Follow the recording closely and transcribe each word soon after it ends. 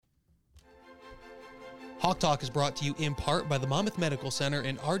Hawk Talk is brought to you in part by the Monmouth Medical Center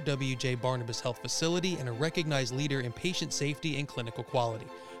and RWJ Barnabas Health Facility and a recognized leader in patient safety and clinical quality.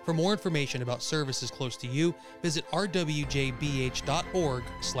 For more information about services close to you, visit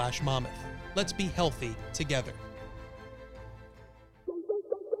rwjbh.org/Monmouth. Let's be healthy together.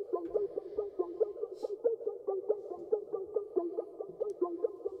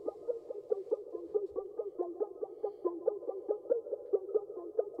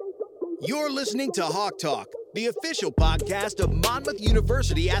 You're listening to Hawk Talk, the official podcast of Monmouth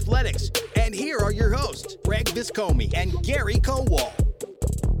University Athletics. And here are your hosts, Greg Viscomi and Gary Kowal.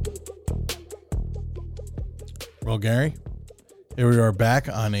 Well, Gary, here we are back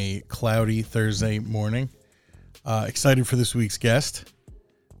on a cloudy Thursday morning. Excited for this week's guest.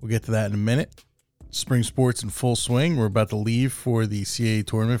 We'll get to that in a minute. Spring sports in full swing. We're about to leave for the CAA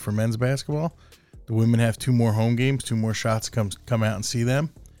tournament for men's basketball. The women have 2 more home games, 2 more shots to come out and see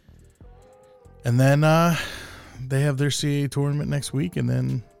them. And then they have their CAA tournament next week, and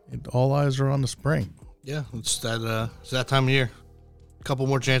then all eyes are on the spring. Yeah, it's that time of year. A couple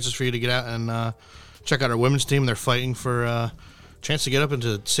more chances for you to get out and check out our women's team. They're fighting for a chance to get up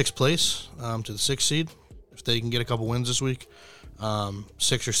into 6th place, to the 6th seed, if they can get a couple wins this week,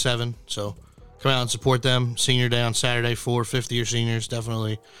 6 or 7. So come out and support them. Senior Day on Saturday. 4 fifth-year seniors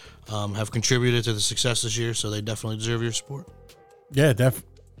definitely have contributed to the success this year, so they definitely deserve your support. Yeah, definitely.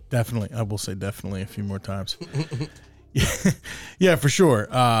 I will say definitely a few more times. Yeah, for sure.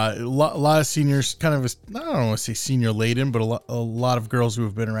 A lot of seniors, kind of, I don't want to say senior laden, but a lot of girls who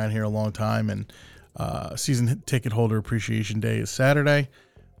have been around here a long time. And season ticket holder appreciation day is Saturday.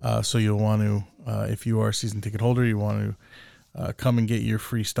 So you'll want to, if you are a season ticket holder, you want to come and get your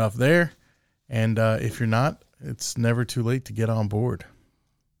free stuff there. And if you're not, it's never too late to get on board.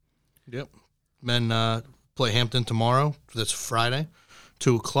 Yep. Men play Hampton tomorrow. That's Friday.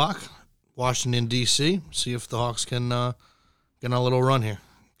 2 o'clock, Washington, D.C. See if the Hawks can get on a little run here.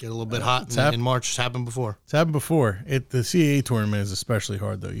 Get a little bit hot in March. It's happened before. It's happened before. The CAA tournament is especially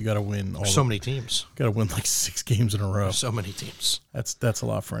hard, though. You got to win. So many teams. Got to win like 6 games in a row. So many teams. That's a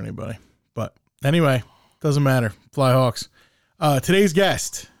lot for anybody. But anyway, doesn't matter. Fly Hawks. Today's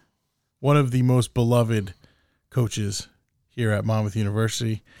guest, one of the most beloved coaches here at Monmouth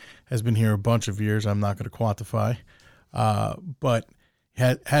University, has been here a bunch of years. I'm not going to quantify, but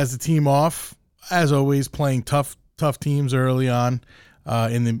has the team off, as always, playing tough teams early on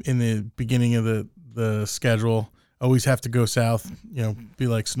in the beginning of the schedule. Always have to go south, be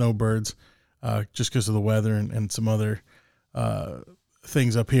like snowbirds, just because of the weather and some other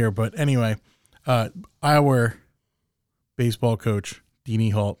things up here. But anyway, our baseball coach, Dean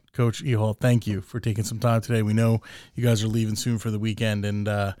Ehehalt. Coach Ehehalt, thank you for taking some time today. We know you guys are leaving soon for the weekend, and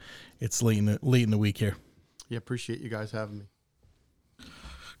it's late in the week here. Yeah, appreciate you guys having me.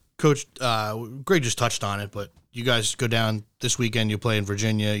 Coach, Greg just touched on it, but you guys go down this weekend. You play in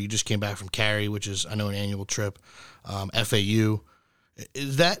Virginia. You just came back from Cary, which is, I know, an annual trip. FAU.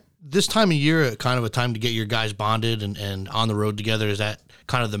 Is that this time of year kind of a time to get your guys bonded and on the road together? Is that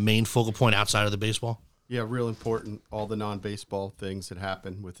kind of the main focal point outside of the baseball? Yeah, real important. All the non-baseball things that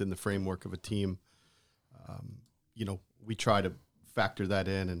happen within the framework of a team. We try to factor that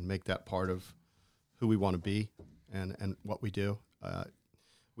in and make that part of who we want to be and what we do.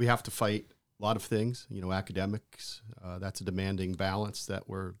 We have to fight a lot of things, academics. That's a demanding balance that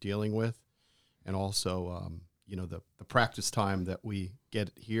we're dealing with. And also, the practice time that we get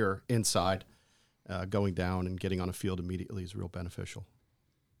here inside, going down and getting on a field immediately is real beneficial.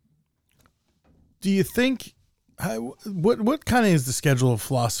 Do you think, what kind of is the schedule of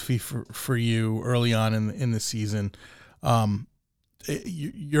philosophy for you early on in the season?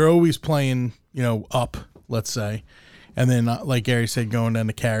 You're always playing, up, let's say. And then, like Gary said, going down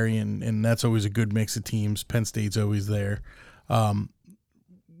to Cary, and that's always a good mix of teams. Penn State's always there.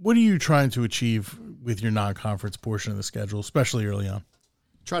 What are you trying to achieve with your non-conference portion of the schedule, especially early on?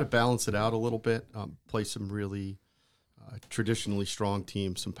 Try to balance it out a little bit, play some really traditionally strong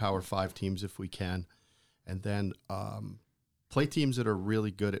teams, some Power 5 teams if we can, and then play teams that are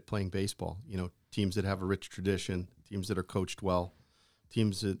really good at playing baseball, teams that have a rich tradition, teams that are coached well,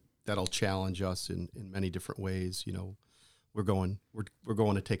 teams that'll challenge us in many different ways. We're going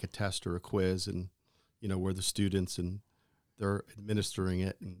to take a test or a quiz, and we're the students and they're administering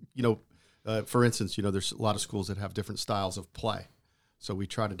it. And for instance, there's a lot of schools that have different styles of play, so we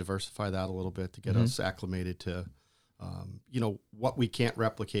try to diversify that a little bit to get us acclimated to what we can't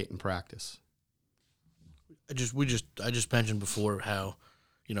replicate in practice. I just mentioned before how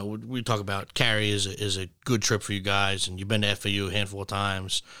we talk about Cary is a good trip for you guys, and you've been to FAU a handful of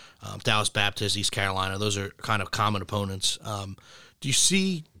times. Dallas Baptist, East Carolina, those are kind of common opponents. Do you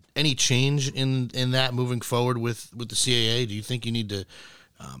see any change in that moving forward with the CAA? Do you think you need to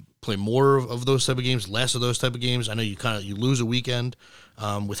play more of those type of games, less of those type of games? I know you lose a weekend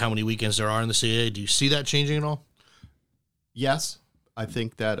with how many weekends there are in the CAA. Do you see that changing at all? Yes. I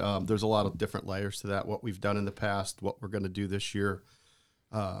think that there's a lot of different layers to that. What we've done in the past, what we're going to do this year,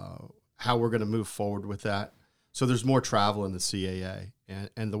 how we're going to move forward with that. So there's more travel in the CAA.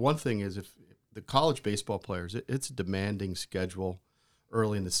 And the one thing is, if the college baseball players, it's a demanding schedule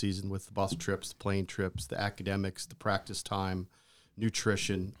early in the season with the bus trips, the plane trips, the academics, the practice time,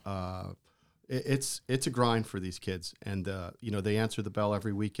 nutrition. It's a grind for these kids. And, they answer the bell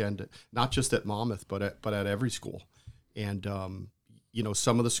every weekend, not just at Monmouth, but at every school. And,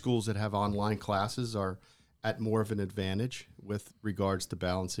 some of the schools that have online classes are at more of an advantage with regards to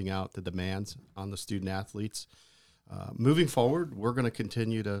balancing out the demands on the student athletes. Moving forward, we're going to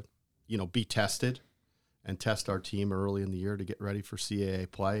continue to, be tested and test our team early in the year to get ready for CAA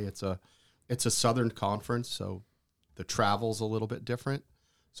play. It's a Southern Conference, so the travel's a little bit different.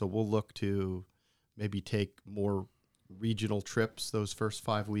 So we'll look to maybe take more regional trips those first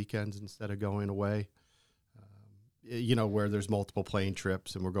 5 weekends instead of going away, where there's multiple plane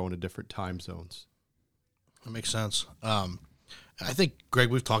trips and we're going to different time zones. That makes sense. I think, Greg,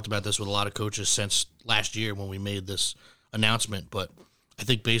 we've talked about this with a lot of coaches since last year when we made this announcement, but I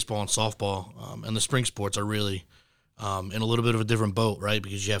think baseball and softball and the spring sports are really in a little bit of a different boat, right?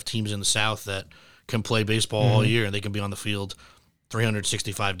 Because you have teams in the South that can play baseball all year and they can be on the field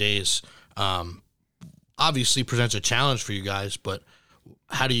 365 days. Obviously presents a challenge for you guys, but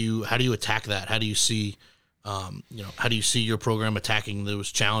how do you attack that? How do you see how do you see your program attacking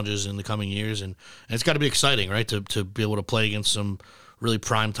those challenges in the coming years? And it's got to be exciting, right, to be able to play against some really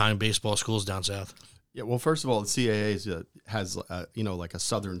prime-time baseball schools down south. Yeah, well, first of all, the CAA has like a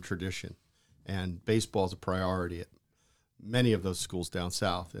Southern tradition, and baseball is a priority at many of those schools down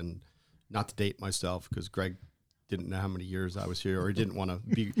south. And not to date myself, because Greg didn't know how many years I was here, or he didn't want to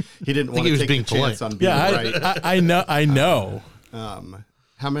be. He didn't want to take the chance on being right. I know.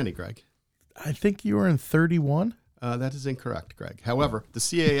 How many, Greg? I think you were in 31. That is incorrect, Greg. However, the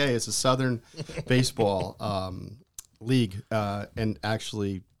CAA is a Southern baseball league, and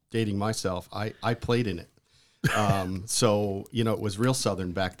actually, dating myself, I played in it. So, it was real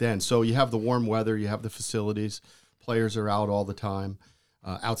Southern back then. So you have the warm weather, you have the facilities, players are out all the time,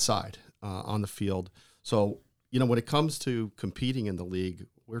 outside on the field. So, when it comes to competing in the league,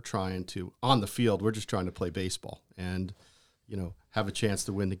 on the field, we're just trying to play baseball and, have a chance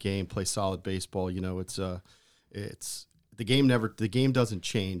to win the game, play solid baseball. The game doesn't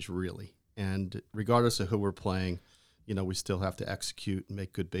change really. And regardless of who we're playing, we still have to execute and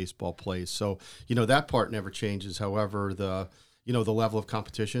make good baseball plays. So, that part never changes. However, the level of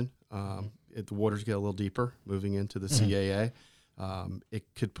competition, the waters get a little deeper moving into the CAA. It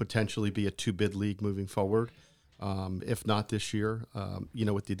could potentially be a 2-bid league moving forward. If not this year,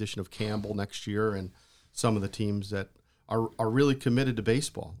 with the addition of Campbell next year and some of the teams that are really committed to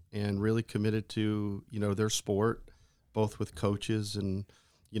baseball and really committed to, their sport, both with coaches and,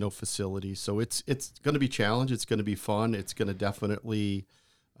 facilities. So it's going to be challenging. It's going to be fun. It's going to definitely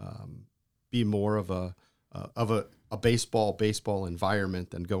be more of a baseball environment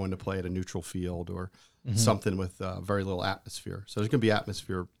than going to play at a neutral field or something with very little atmosphere. So there's going to be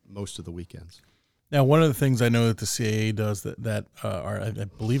atmosphere most of the weekends. Now, one of the things I know that the CAA does that I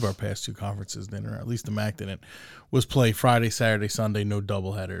believe our past two conferences didn't, or at least the MAC didn't, was play Friday, Saturday, Sunday, no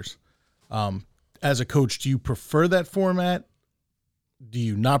doubleheaders. As a coach, do you prefer that format? Do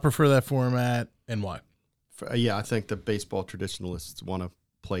you not prefer that format, and why? Yeah, I think the baseball traditionalists want to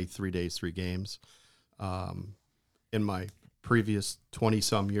play 3 days, 3 games. In my previous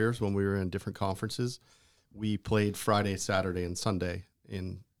 20-some years when we were in different conferences, we played Friday, Saturday, and Sunday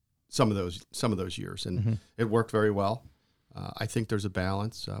in some of those years, and it worked very well. I think there's a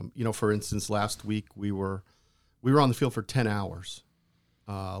balance. For instance, last week we were on the field for 10 hours.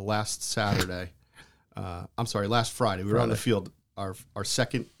 Last Friday we were on the field. Our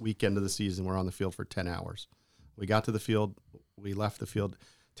second weekend of the season, we're on the field for 10 hours. We got to the field, we left the field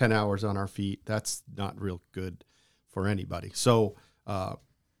 10 hours on our feet. That's not real good for anybody. So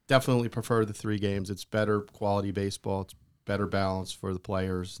definitely prefer the 3 games. It's better quality baseball. It's better balance for the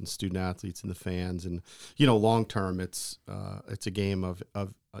players and student athletes and the fans. And, long term, it's a game of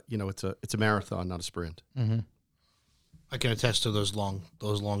it's a marathon, not a sprint. Mm-hmm. I can attest to those long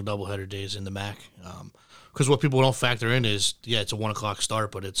doubleheader days in the MAC. Because what people don't factor in is, it's a 1:00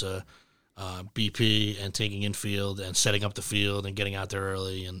 start, but it's a BP and taking infield and setting up the field and getting out there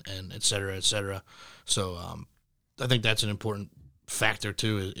early and et cetera, et cetera. So I think that's an important factor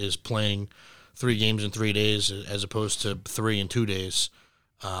too, is playing 3 games in 3 days as opposed to 3 in 2 days.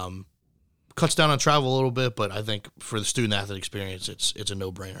 Cuts down on travel a little bit, but I think for the student athlete experience, it's a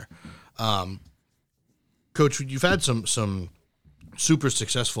no brainer. Coach, you've had some super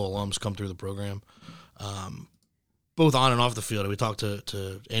successful alums come through the program, both on and off the field. We talked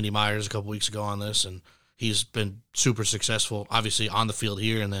to Andy Myers a couple weeks ago on this, and he's been super successful, obviously on the field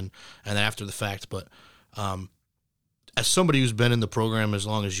here and then after the fact. But as somebody who's been in the program as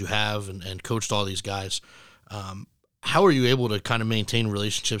long as you have and coached all these guys, how are you able to kind of maintain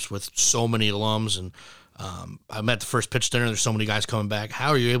relationships with so many alums? And I'm at the first pitch dinner. There's so many guys coming back. How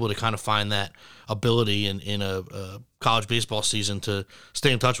are you able to kind of find that ability in a college baseball season to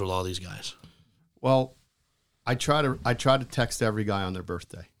stay in touch with all these guys? Well, I try to text every guy on their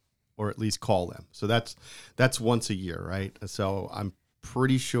birthday, or at least call them. So that's once a year, right? So I'm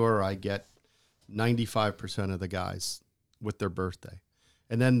pretty sure I get 95% of the guys with their birthday.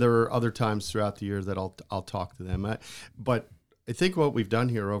 And then there are other times throughout the year that I'll talk to them. But I think what we've done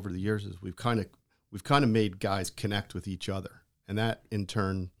here over the years is we've kind of made guys connect with each other, and that in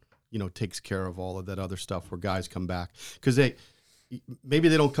turn, takes care of all of that other stuff where guys come back because maybe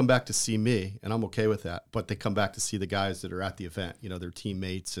they don't come back to see me, and I'm okay with that, but they come back to see the guys that are at the event, their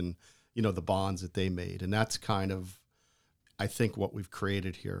teammates and the bonds that they made, and that's kind of, I think, what we've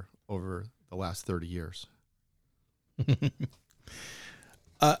created here over the last 30 years.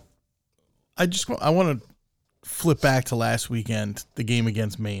 I want to flip back to last weekend, the game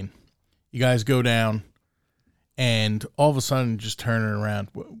against Maine. You guys go down, and all of a sudden just turn it around.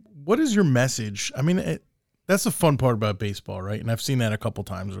 What is your message? I mean, that's the fun part about baseball, right? And I've seen that a couple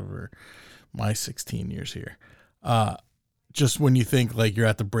times over my 16 years here. Just when you think like you're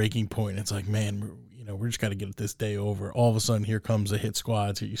at the breaking point, it's like, man, we're just got to get this day over. All of a sudden, here comes a hit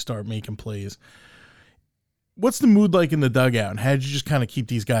squad. So you start making plays. What's the mood like in the dugout? And how did you just kind of keep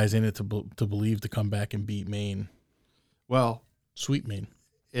these guys in it to believe to come back and beat Maine? Well, sweet Maine.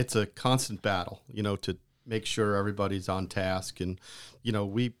 It's a constant battle, to make sure everybody's on task. And,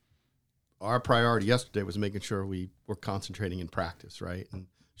 our priority yesterday was making sure we were concentrating in practice, right? And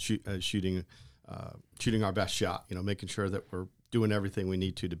shooting our best shot, making sure that we're doing everything we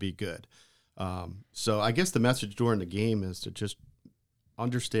need to be good. So I guess the message during the game is to just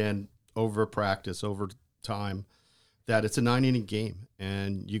understand over practice, over time, that it's a 9-inning game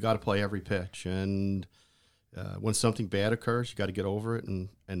and you got to play every pitch. And when something bad occurs, you got to get over it and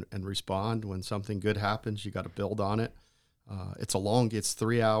respond. When something good happens, you got to build on it. It's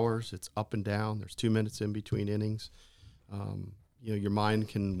 3 hours. It's up and down. There's 2 minutes in between innings. Your mind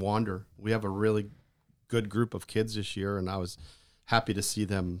can wander. We have a really good group of kids this year, and I was happy to see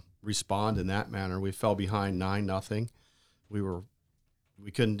them respond in that manner. We fell behind 9-0.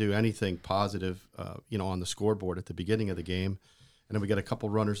 We couldn't do anything positive, on the scoreboard at the beginning of the game. And then we got a couple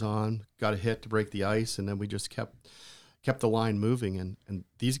runners on, got a hit to break the ice, and then we just kept the line moving. And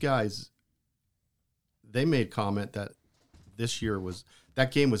these guys, they made comment that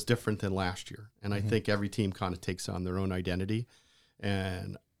that game was different than last year. And I think every team kind of takes on their own identity.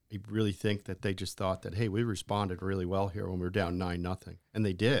 And I really think that they just thought that, hey, we responded really well here when we were down 9-0. And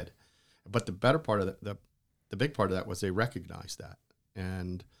they did. But the better part of the big part of that was they recognized that.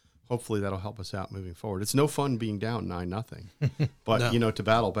 And hopefully that'll help us out moving forward. It's no fun being down 9-0, but no. To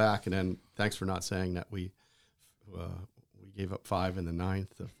battle back. And then thanks for not saying that we gave up 5 in the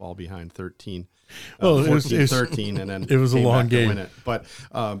 9th to fall behind 13. Well, 14-13, and then it was a long game. Win it. But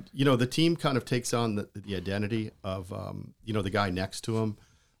the team kind of takes on the identity of the guy next to him.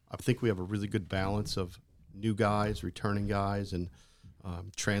 I think we have a really good balance of new guys, returning guys, and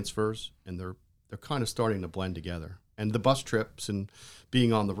transfers, and they're kind of starting to blend together. And the bus trips and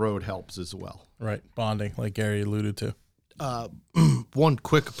being on the road helps as well. Right, bonding, like Gary alluded to. One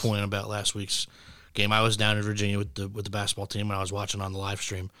quick point about last week's game. I was down in Virginia with the basketball team, and I was watching on the live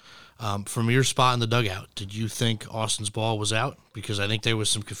stream. From your spot in the dugout, did you think Austin's ball was out? Because I think there was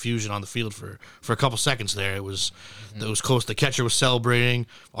some confusion on the field for a couple seconds there. It was close. The catcher was celebrating.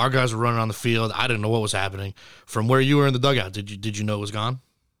 Our guys were running on the field. I didn't know what was happening. From where you were in the dugout, did you know it was gone?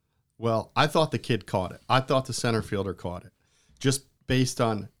 Well, I thought the kid caught it. I thought the center fielder caught it, just based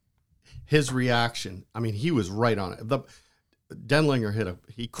on his reaction. I mean, he was right on it. Denlinger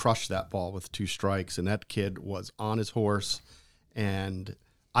he crushed that ball with 2 strikes, and that kid was on his horse, and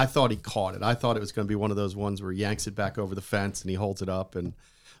I thought he caught it. I thought it was going to be one of those ones where he yanks it back over the fence and he holds it up, and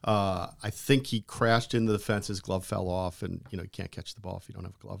I think he crashed into the fence. His glove fell off, and you can't catch the ball if you don't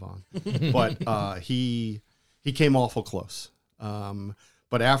have a glove on. But he came awful close.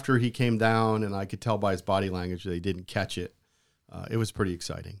 But after he came down, and I could tell by his body language that he didn't catch it, it was pretty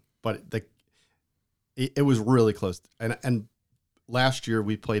exciting. But it was really close. And last year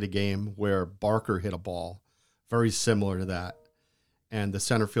we played a game where Barker hit a ball very similar to that, and the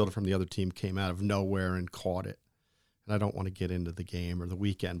center fielder from the other team came out of nowhere and caught it. And I don't want to get into the game or the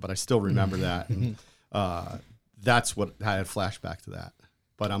weekend, but I still remember that. And that's what I had flashback to that.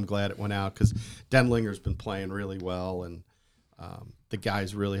 But I'm glad it went out because Denlinger's been playing really well, and the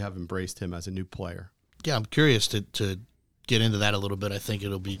guys really have embraced him as a new player. Yeah, I'm curious to get into that a little bit. I think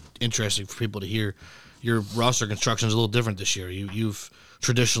it'll be interesting for people to hear. Your roster construction is a little different this year. You've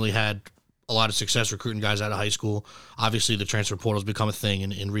traditionally had a lot of success recruiting guys out of high school. Obviously, the transfer portal has become a thing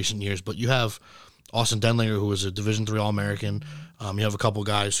in recent years, but you have Austin Denlinger, who was a Division III All-American. You have a couple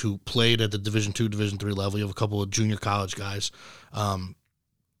guys who played at the Division II, Division III level. You have a couple of junior college guys.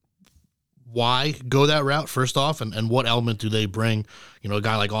 Why go that route, first off, and what element do they bring? A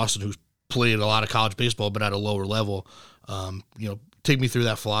guy like Austin who's played a lot of college baseball but at a lower level. Take me through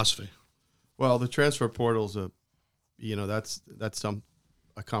that philosophy. Well, the transfer portal's that's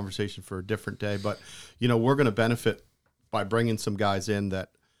a conversation for a different day. But we're going to benefit by bringing some guys in that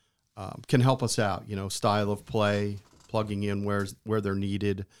can help us out. Style of play, plugging in where they're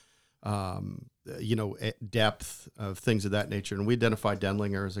needed. Depth of things of that nature. And we identified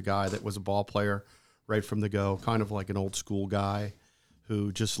Denlinger as a guy that was a ball player right from the go, kind of like an old school guy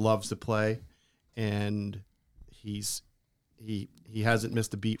who just loves to play, and he hasn't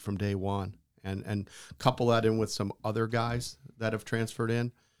missed a beat from day one. And couple that in with some other guys that have transferred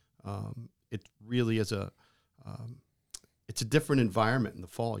in, it really is it's a different environment in the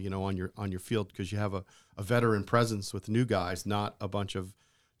fall, on your field, because you have a veteran presence with new guys, not a bunch of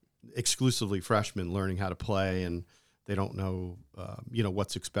exclusively freshmen learning how to play, and they don't know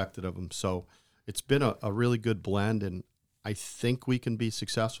what's expected of them. So it's been a really good blend, and I think we can be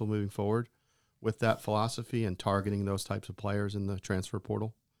successful moving forward with that philosophy and targeting those types of players in the transfer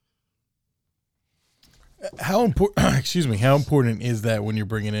portal. How important is that when you're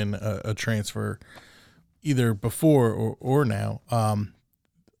bringing in a transfer, either before or now,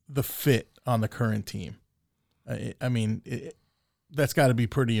 the fit on the current team? That's got to be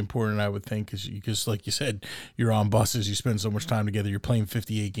pretty important, I would think, because like you said, you're on buses, you spend so much time together, you're playing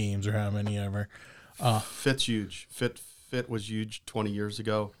 58 games or how many ever. Fit's huge. Fit was huge 20 years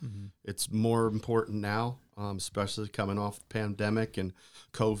ago. Mm-hmm. It's more important now, especially coming off the pandemic and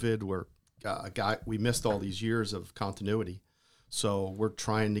COVID, where we missed all these years of continuity. So we're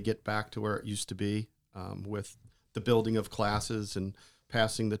trying to get back to where it used to be, with the building of classes and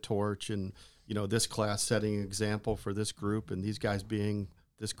passing the torch, and this class setting an example for this group, and these guys being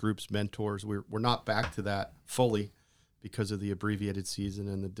this group's mentors. We're not back to that fully because of the abbreviated season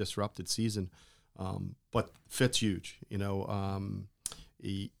and the disrupted season. But fit's huge.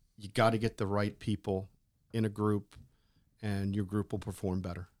 You got to get the right people in a group, and your group will perform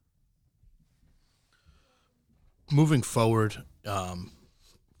better. Moving forward,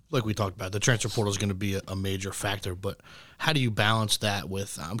 like we talked about, the transfer portal is going to be a major factor, but how do you balance that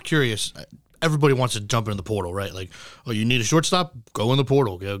with, I'm curious, everybody wants to jump into the portal, right? Like, oh, you need a shortstop? Go in the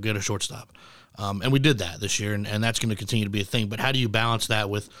portal, go get a shortstop. And we did that this year, and that's going to continue to be a thing. But how do you balance that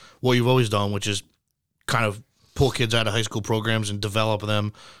with what you've always done, which is kind of pull kids out of high school programs and develop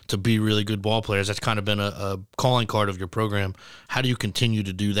them to be really good ball players? That's kind of been a calling card of your program. How do you continue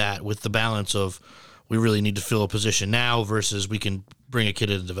to do that with the balance of we really need to fill a position now versus we can bring a kid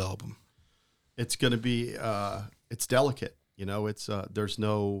in and develop them? It's going to be it's delicate.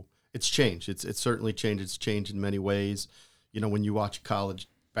 It's changed. It's certainly changed. It's changed in many ways. When you watch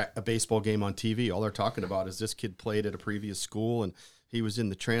a baseball game on TV, all they're talking about is this kid played at a previous school and he was in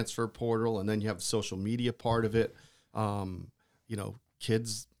the transfer portal, and then you have the social media part of it.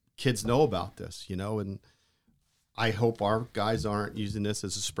 Kids know about this, and I hope our guys aren't using this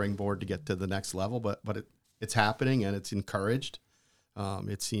as a springboard to get to the next level, but it's happening and it's encouraged.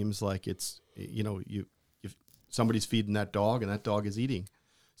 It seems like it's, if somebody's feeding that dog and that dog is eating.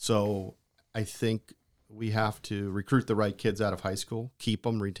 So I think we have to recruit the right kids out of high school, keep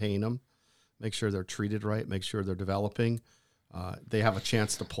them, retain them, make sure they're treated right, make sure they're developing. They have a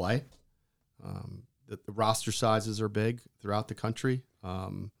chance to play. The roster sizes are big throughout the country.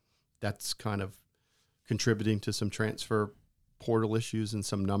 That's kind of contributing to some transfer portal issues and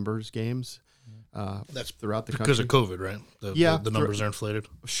some numbers games. That's throughout the country. Because of COVID, right? The numbers are inflated.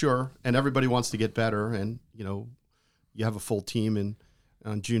 Sure. And everybody wants to get better. And, you have a full team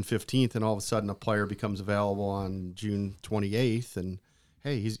on June 15th, and all of a sudden a player becomes available on June 28th, and,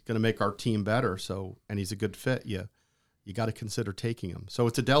 hey, he's going to make our team better. And he's a good fit. You got to consider taking him. So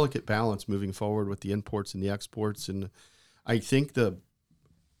it's a delicate balance moving forward with the imports and the exports. And I think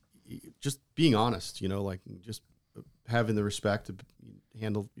just being honest, just having the respect to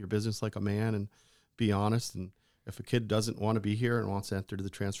handle your business like a man and be honest. And if a kid doesn't want to be here and wants to enter the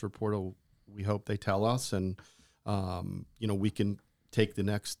transfer portal, we hope they tell us, and we can take the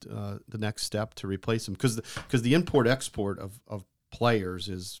next step to replace them, because the import export of players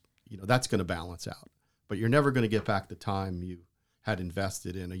is, that's going to balance out, but you're never going to get back the time you had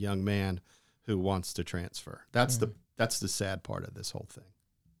invested in a young man who wants to transfer. That's the sad part of this whole thing.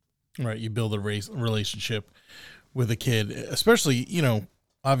 Right, you build a relationship with a kid, especially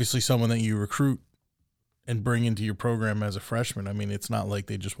obviously someone that you recruit and bring into your program as a freshman. I mean, it's not like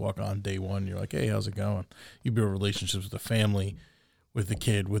they just walk on day one. You're like, hey, how's it going? You build relationships with the family, with the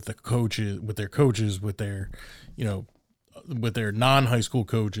kid, with the coaches, with their with their non-high school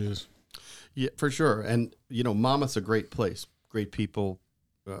coaches. Yeah, for sure. And, Monmouth's a great place, great people,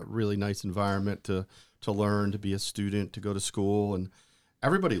 really nice environment to learn, to be a student, to go to school. And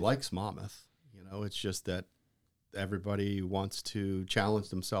everybody likes Monmouth. It's just that everybody wants to challenge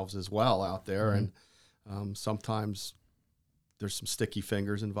themselves as well out there. Mm-hmm. And sometimes there's some sticky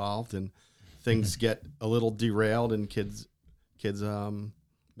fingers involved, and things get a little derailed, and kids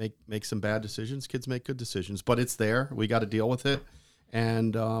make some bad decisions. Kids make good decisions, but it's there. We got to deal with it.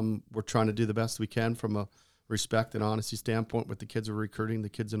 And we're trying to do the best we can from a respect and honesty standpoint with the kids we're recruiting, the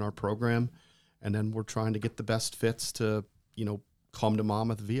kids in our program. And then we're trying to get the best fits to, come to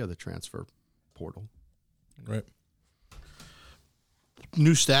Monmouth via the transfer portal. Right.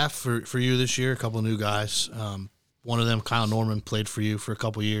 New staff for you this year, a couple of new guys. One of them, Kyle Norman, played for you for a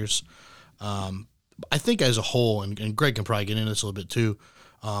couple of years. I think as a whole, and Greg can probably get into this a little bit too,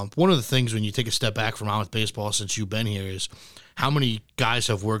 one of the things when you take a step back from Monmouth baseball since you've been here is how many guys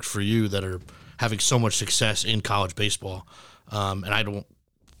have worked for you that are having so much success in college baseball. And I don't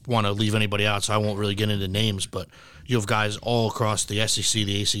want to leave anybody out, so I won't really get into names, but you have guys all across the SEC,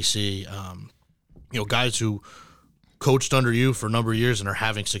 the ACC, guys who coached under you for a number of years and are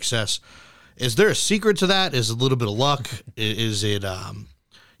having success. Is there a secret to that? Is it a little bit of luck? Is it,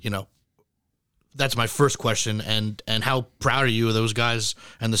 that's my first question. And how proud are you of those guys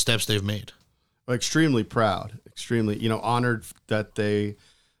and the steps they've made? Extremely proud, extremely, honored that they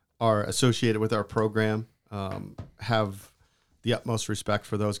are associated with our program, have the utmost respect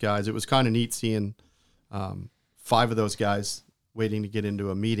for those guys. It was kind of neat seeing 5 of those guys waiting to get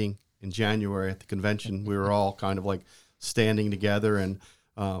into a meeting in January at the convention. We were all kind of like standing together, and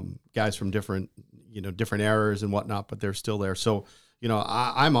guys from different eras and whatnot, but they're still there. So,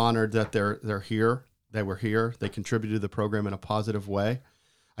 I'm honored that they're here. They were here. They contributed to the program in a positive way.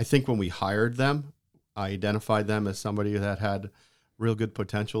 I think when we hired them, I identified them as somebody that had real good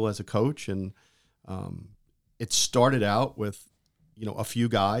potential as a coach. And it started out with, a few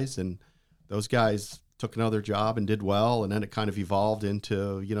guys, and those guys took another job and did well. And then it kind of evolved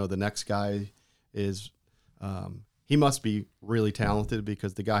into, the next guy is, he must be really talented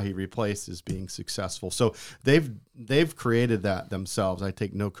because the guy he replaced is being successful. So they've created that themselves. I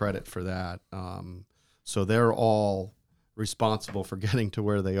take no credit for that. So they're all responsible for getting to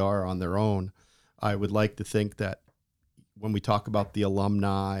where they are on their own. I would like to think that when we talk about the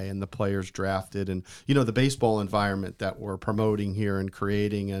alumni and the players drafted and, the baseball environment that we're promoting here and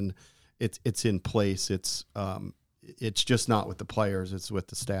creating, and it's in place. It's just not with the players, it's with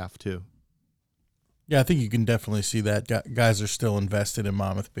the staff too. Yeah, I think you can definitely see that guys are still invested in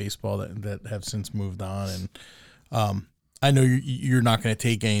Monmouth baseball that have since moved on. And I know you're not going to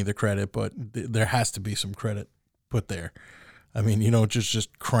take any of the credit, but there has to be some credit put there. I mean,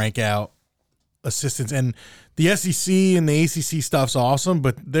 just crank out assistants. And the SEC and the ACC stuff's awesome,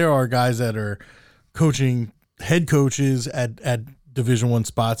 but there are guys that are coaching, head coaches at Division I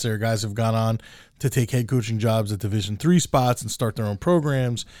spots. There are guys who've gone on to take head coaching jobs at Division III spots and start their own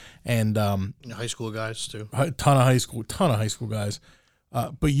programs. And high school guys too. A ton of high school guys.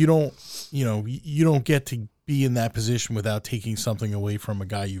 But you don't get to be in that position without taking something away from a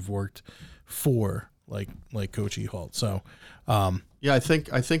guy you've worked for, like Coach Ehehalt. So, yeah, I think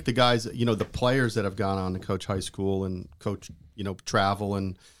the guys, the players that have gone on to coach high school and coach, travel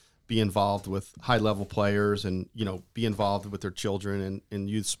and be involved with high level players and, be involved with their children in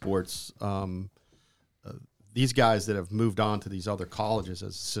youth sports. These guys that have moved on to these other colleges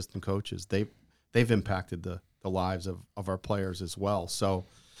as assistant coaches, they've impacted the lives of our players as well. So,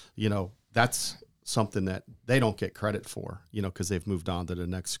 that's something that they don't get credit for, because they've moved on to the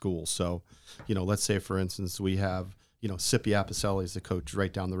next school. So, let's say, for instance, we have, Sippy Apicelli is the coach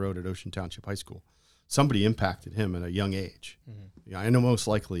right down the road at Ocean Township High School. Somebody impacted him at a young age. Mm-hmm. I know most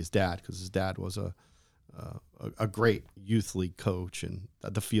likely his dad, because his dad was a great youth league coach, and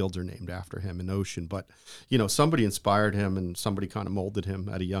the fields are named after him in Ocean. But, somebody inspired him, and somebody kind of molded him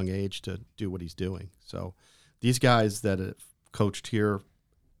at a young age to do what he's doing. So these guys that have coached here,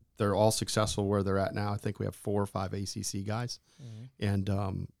 they're all successful where they're at now. I think we have 4 or 5 ACC guys, mm-hmm.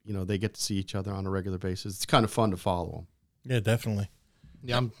 and they get to see each other on a regular basis. It's kind of fun to follow them. Yeah, definitely.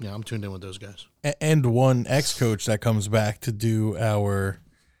 Yeah, I'm tuned in with those guys. And one ex-coach that comes back to do our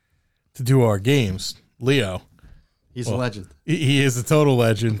games, Leo. He's a legend. He is a total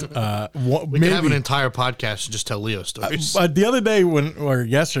legend. We can have an entire podcast to just tell Leo stories. The other day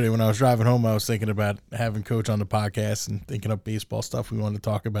yesterday when I was driving home, I was thinking about having Coach on the podcast and thinking of baseball stuff we wanted to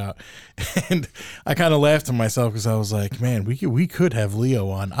talk about. And I kind of laughed to myself because I was like, man, we could have Leo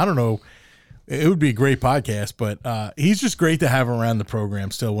on. I don't know. It would be a great podcast, but he's just great to have around the program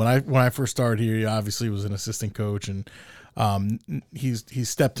still. When I first started here, he obviously was an assistant coach, and he's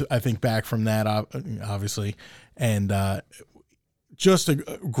stepped, I think, back from that, obviously. And just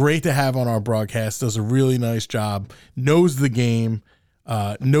great to have on our broadcast. Does a really nice job. Knows the game.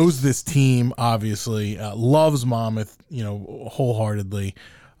 Knows this team. Obviously, loves Monmouth. Wholeheartedly.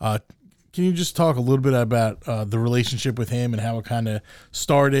 Can you just talk a little bit about the relationship with him and how it kind of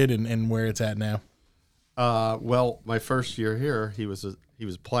started and where it's at now? Well, my first year here, he was a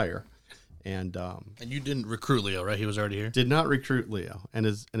player. And you didn't recruit Leo, right? He was already here. Did not recruit Leo, and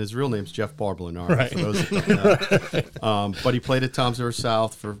his real name's Jeff Barblenard. Right. For those that don't know. But he played at Toms River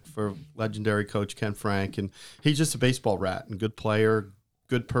South for legendary coach Ken Frank, and he's just a baseball rat and good player,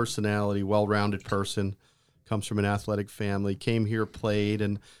 good personality, well-rounded person. Comes from an athletic family. Came here, played,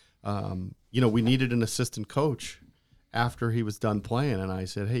 and we needed an assistant coach after he was done playing, and I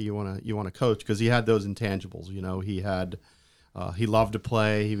said, hey, you want to coach, because he had those intangibles. He had. He loved to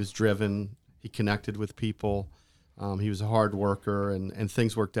play. He was driven. He connected with people. He was a hard worker, and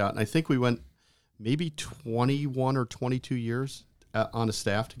things worked out. And I think we went maybe 21 or 22 years on a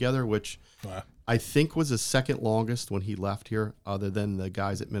staff together, which I think was the second longest when he left here, other than the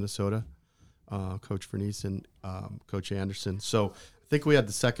guys at Minnesota, Coach Vernice and Coach Anderson. So I think we had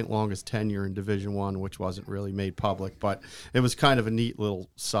the second longest tenure in Division I, which wasn't really made public, but it was kind of a neat little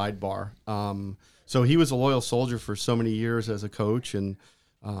sidebar. So he was a loyal soldier for so many years as a coach, and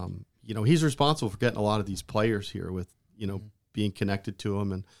he's responsible for getting a lot of these players here with being connected to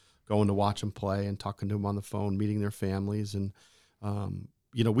them and going to watch them play and talking to them on the phone, meeting their families, and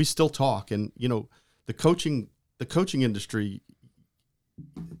we still talk. And the coaching industry,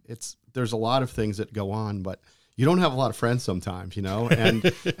 there's a lot of things that go on, but you don't have a lot of friends sometimes,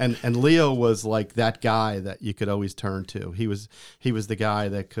 and Leo was like that guy that you could always turn to. He was the guy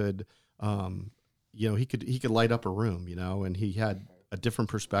that could. He could light up a room, and he had a different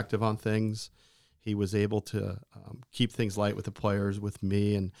perspective on things. He was able to keep things light with the players, with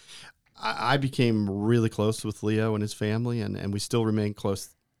me, and I became really close with Leo and his family, and we still remain close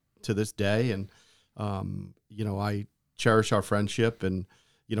to this day. And I cherish our friendship. And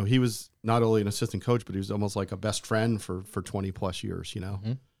he was not only an assistant coach, but he was almost like a best friend for 20 plus years.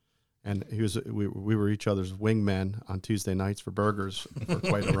 Mm-hmm. And we were each other's wingmen on Tuesday nights for burgers for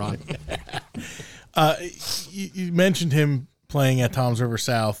quite a run. You mentioned him playing at Toms River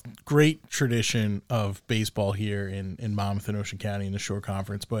South. Great tradition of baseball here in Monmouth and Ocean County in the Shore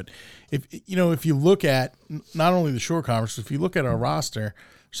Conference. But if you look at not only the Shore Conference, if you look at our roster,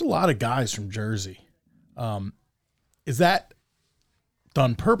 there's a lot of guys from Jersey. Is that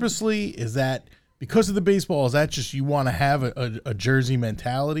done purposely? Is that because of the baseball? Is that just you want to have a Jersey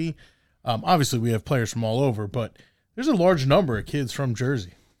mentality? Obviously, we have players from all over, but there's a large number of kids from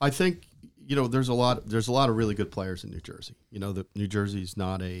Jersey. I think there's a lot of really good players in New Jersey. New Jersey's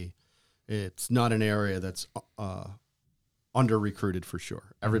not an area that's under recruited for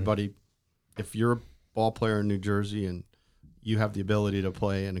sure. Everybody, if you're a ball player in New Jersey and you have the ability to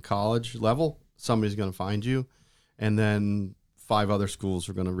play in a college level, somebody's going to find you, and then 5 other schools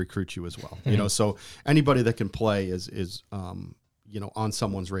are going to recruit you as well. So anybody that can play is on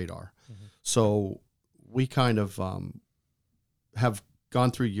someone's radar. Mm-hmm. So we kind of have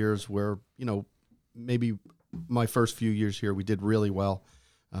gone through years where, maybe my first few years here, we did really well.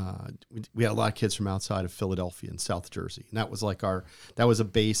 We had a lot of kids from outside of Philadelphia and South Jersey. And that was that was a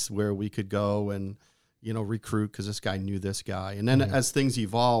base where we could go and, recruit because this guy knew this guy. And then as things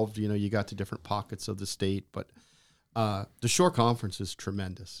evolved, you got to different pockets of the state. But the Shore Conference is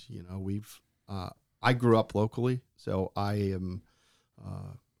tremendous. I grew up locally, so I am,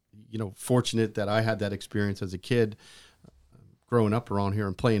 fortunate that I had that experience as a kid growing up around here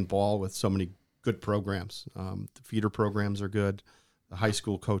and playing ball with so many good programs. The feeder programs are good. The high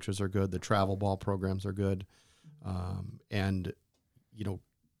school coaches are good. The travel ball programs are good. And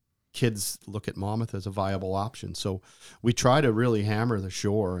kids look at Monmouth as a viable option. So we try to really hammer the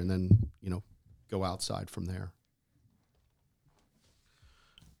Shore and then, go outside from there.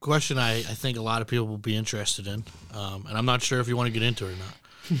 Question I think a lot of people will be interested in, and I'm not sure if you want to get into it or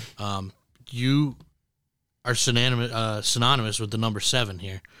not. You are synonymous with the number 7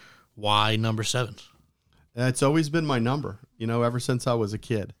 here. Why number 7? It's always been my number, ever since I was a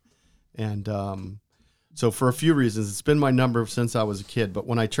kid. And so for a few reasons, it's been my number since I was a kid. But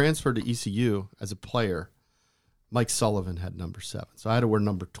when I transferred to ECU as a player, Mike Sullivan had number 7. So I had to wear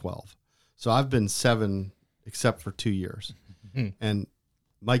number 12. So I've been 7 except for 2 years. And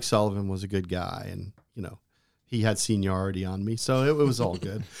Mike Sullivan was a good guy. And, he had seniority on me. So it was all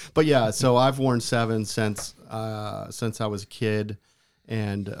good. But, yeah, so I've worn 7 since I was a kid.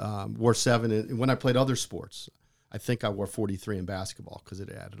 And wore 7 when I played other sports. I think I wore 43 in basketball because it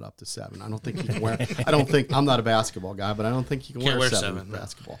added up to 7. I don't think you can wear. I'm not a basketball guy, but I don't think you can wear 7 in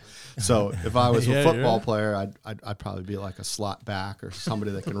basketball. So if I was a football player, I'd probably be like a slot back or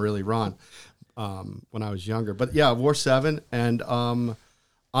somebody that can really run when I was younger. But yeah, I wore 7. And on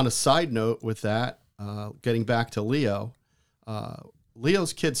a side note with that, getting back to Leo,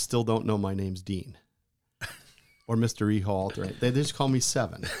 Leo's kids still don't know my name's Dean. Or Mr. Ehehalt, right? They just call me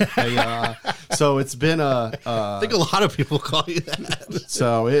 7. So it's been I think a lot of people call you that.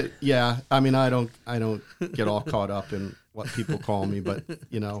 So I mean, I don't get all caught up in what people call me, but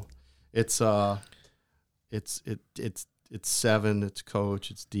it's 7, it's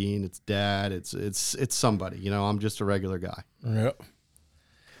coach, it's Dean, it's dad, it's somebody. I'm just a regular guy. Yep.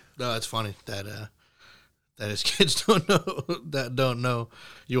 No, it's funny that his kids don't know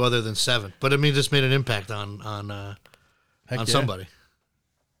you other than 7. But I mean, just made an impact on somebody.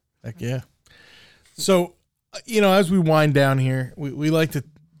 Heck yeah. So, as we wind down here, we like to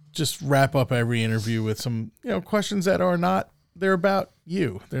just wrap up every interview with some, questions that they're about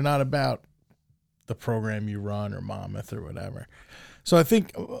you. They're not about the program you run or Monmouth or whatever. So I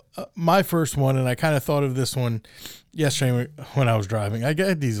think my first one, and I kind of thought of this one yesterday when I was driving. I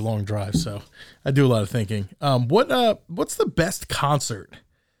get these long drives, so I do a lot of thinking. What's the best concert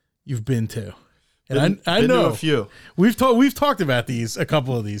you've been to? And I know to a few. We've talked about a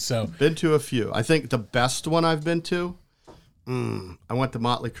couple of these. So been to a few. I think the best one I've been to. I went to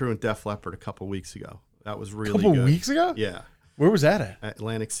Motley Crue and Def Leppard a couple weeks ago. That was really good. A couple weeks ago? Yeah. Where was that at?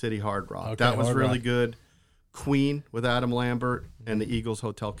 Atlantic City Hard Rock. Okay, that was Hard really Rock. good. Queen with Adam Lambert and the Eagles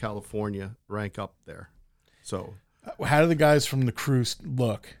Hotel California rank up there. So, how do the guys from the Crew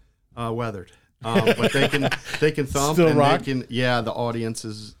look? Weathered, but they can thump. Still and rock? The audience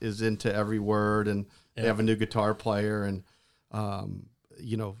is into every word, and they have a new guitar player, and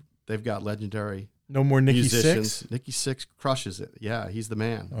they've got legendary. No more Nikki musicians. Sixx? Nikki Sixx crushes it. Yeah, he's the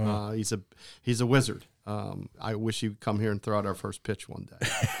man. Oh. He's a wizard. I wish he'd come here and throw out our first pitch one day.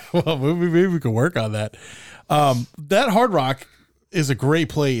 Well, maybe we could work on that. That Hard Rock is a great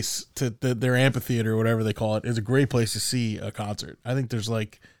place their amphitheater, or whatever they call it, is a great place to see a concert. I think there's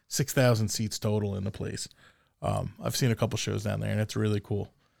like 6,000 seats total in the place. I've seen a couple shows down there, and it's really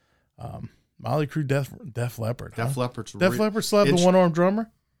cool. Motley Crue, Def Leppard. Def Leppard's Def Leppard still have the one-armed drummer?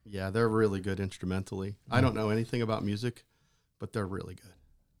 Yeah, they're really good instrumentally. I don't know anything about music, but they're really good.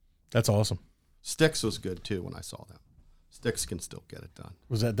 That's awesome. Styx was good too when I saw them. Styx can still get it done.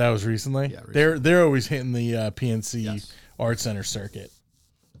 Was that was recently? Yeah, recently. They're always hitting the PNC Art Center circuit.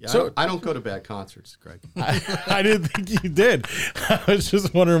 Yeah, so I don't go to bad concerts, Greg. I didn't think you did. I was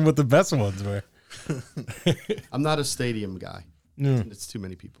just wondering what the best ones were. I'm not a stadium guy. It's too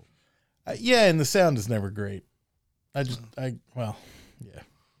many people. Yeah, and the sound is never great. I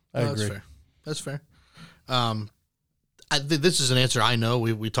agree. That's fair. This is an answer I know.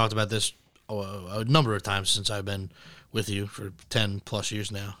 We talked about this a number of times since I've been with you for 10 plus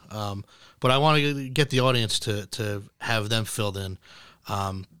years now. But I want to get the audience to have them filled in.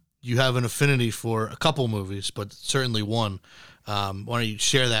 You have an affinity for a couple movies, but certainly one. Why don't you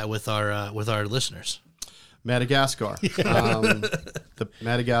share that with our listeners? Madagascar. The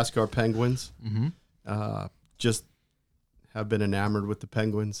Madagascar Penguins. Mm-hmm. Just have been enamored with the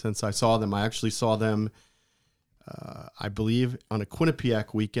Penguins since I saw them. I actually saw them, I believe, on a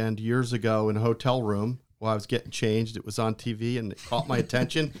Quinnipiac weekend years ago in a hotel room while I was getting changed. It was on TV, and it caught my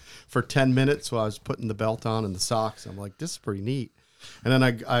attention for 10 minutes while I was putting the belt on and the socks. I'm like, this is pretty neat. And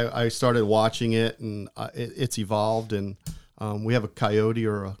then I started watching it, and it's evolved. And we have a coyote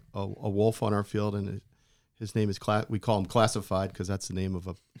or a wolf on our field, and his name is we call him Classified because that's the name of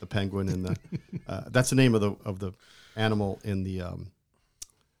a penguin, and that's the name of the animal in the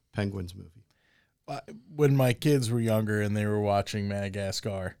Penguins movie. When my kids were younger and they were watching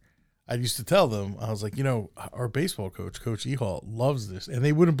Madagascar, I used to tell them, I was like, our baseball coach, Coach Ehehalt, loves this, and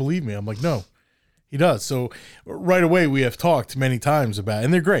they wouldn't believe me. I'm like, no, he does. So right away we have talked many times about it,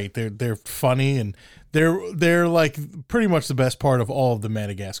 and they're great. They're funny, and they're like pretty much the best part of all of the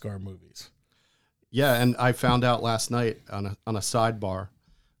Madagascar movies. Yeah, and I found out last night on a sidebar,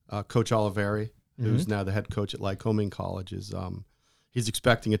 Coach Oliveri, who's now the head coach at Lycoming College, is he's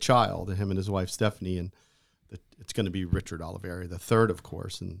expecting a child, him and his wife Stephanie, and it's going to be Richard Olivieri, the third, of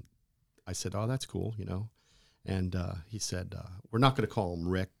course. And I said, oh, that's cool, And he said, we're not going to call him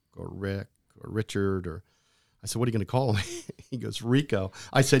Rick or Richard or. I said, what are you going to call him? He goes, Rico.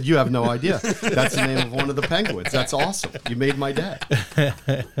 I said, you have no idea. That's the name of one of the Penguins. That's awesome. You made my day.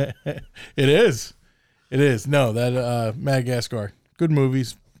 It is. No, that Madagascar. Good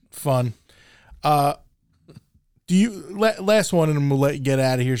movies. Fun. Do you last one, and we'll let you get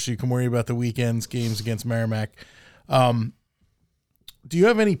out of here so you can worry about the weekend's games against Merrimack. Do you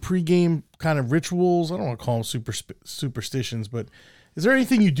have any pregame kind of rituals? I don't want to call them superstitions, but is there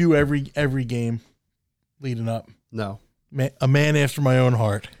anything you do every game leading up? No. A man after my own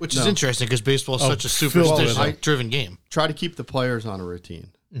heart. Which is interesting because baseball is such a superstition-driven game. Try to keep the players on a routine.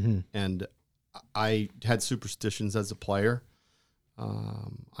 Mm-hmm. And I had superstitions as a player.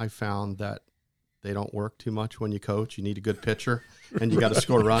 I found that they don't work too much when you coach. You need a good pitcher, and you got to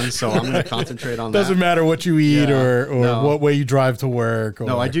score runs. So I'm going to concentrate on that. Doesn't matter what you eat or what way you drive to work.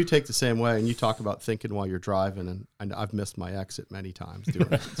 No, I do take the same way. And you talk about thinking while you're driving, and I've missed my exit many times doing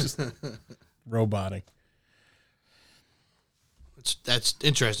it. It's just roboting. That's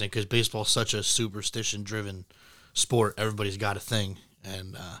interesting because baseball is such a superstition-driven sport. Everybody's got a thing,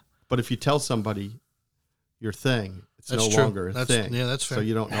 and but if you tell somebody your thing, it's that's no true. longer a thing. Yeah, that's fair. So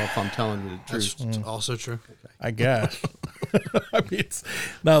you don't know if I'm telling you the truth. That's also true. Okay. I guess. I mean, it's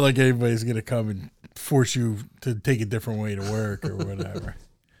not like anybody's going to come and force you to take a different way to work or whatever.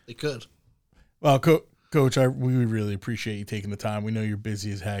 They could. Well, Coach, we really appreciate you taking the time. We know you're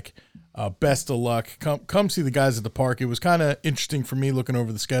busy as heck. Best of luck. Come see the guys at the park. It was kind of interesting for me looking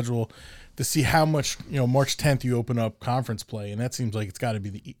over the schedule to see how much, March 10th you open up conference play, and that seems like it's got to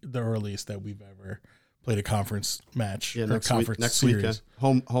be the earliest that we've ever played a conference match. Yeah, or next series.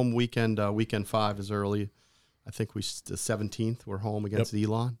 Weekend. Home weekend. Weekend 5 is early. I think the 17th. We're home against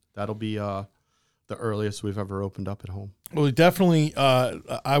Elon. That'll be the earliest we've ever opened up at home. Well, definitely.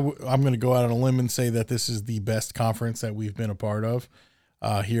 I'm going to go out on a limb and say that this is the best conference that we've been a part of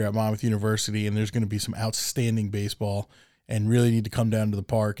here at Monmouth University, and there's going to be some outstanding baseball. And really need to come down to the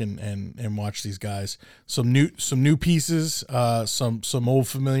park and watch these guys. Some new pieces, some old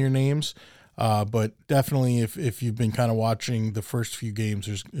familiar names, but definitely if you've been kind of watching the first few games,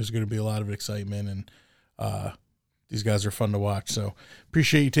 there's going to be a lot of excitement, and these guys are fun to watch. So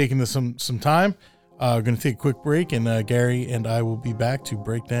appreciate you taking some time. Going to take a quick break, and Gary and I will be back to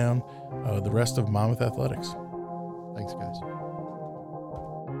break down the rest of Monmouth Athletics. Thanks, guys.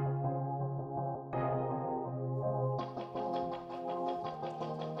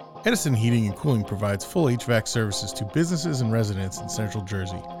 Edison Heating and Cooling provides full HVAC services to businesses and residents in Central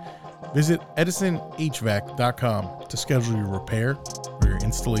Jersey. Visit edisonhvac.com to schedule your repair or your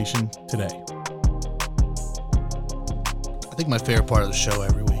installation today. I think my favorite part of the show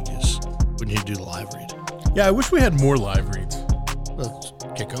every week is when you do the live read. Yeah, I wish we had more live reads. Let's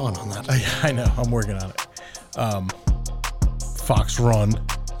get going on that. I know. I'm working on it. Fox Run.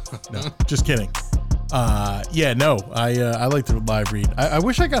 No, just kidding. I like the live read. I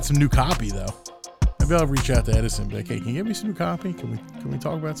wish I got some new copy though. Maybe I'll reach out to Edison and be like, hey, can you give me some new copy? Can we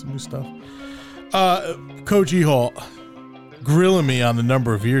talk about some new stuff? Coach Ehehalt grilling me on the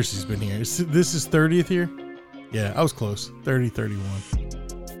number of years he's been here. This is 30th year? Yeah, I was close. 30, 31.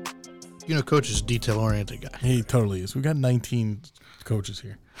 Coach is a detail-oriented guy. He totally is. We got 19 coaches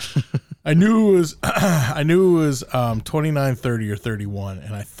here. I knew it was 29, 30, or 31,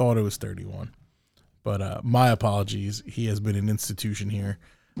 and I thought it was 31. But my apologies. He has been an institution here.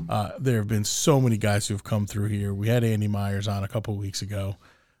 There have been so many guys who have come through here. We had Andy Myers on a couple of weeks ago.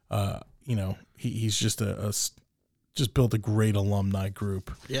 He's just just built a great alumni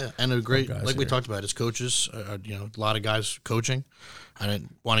group. Yeah, and a great, like we talked about, his coaches. A lot of guys coaching. I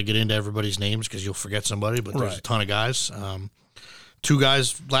didn't want to get into everybody's names because you'll forget somebody, but there's a ton of guys. 2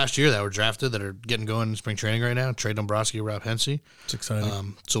 guys last year that were drafted that are getting going in spring training right now, Trey Dombrowski and Rob Hensey. It's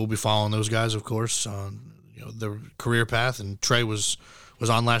exciting. So we'll be following those guys, of course, on their career path. And Trey was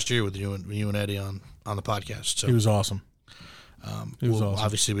on last year with you and Eddie on the podcast. So he was awesome. We'll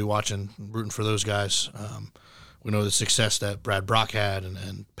obviously be rooting for those guys. We know the success that Brad Brock had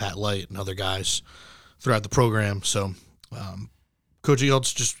and Pat Light and other guys throughout the program. So Coach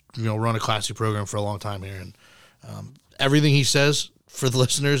Ehalt's just run a classy program for a long time here, and everything he says for the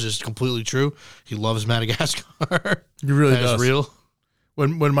listeners is completely true. He loves Madagascar. He really does. That's real.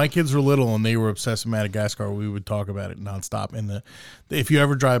 When my kids were little and they were obsessed with Madagascar, we would talk about it nonstop. And if you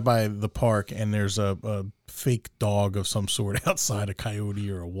ever drive by the park and there's a fake dog of some sort outside, a coyote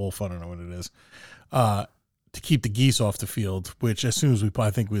or a wolf, I don't know what it is, to keep the geese off the field. Which as soon as we pull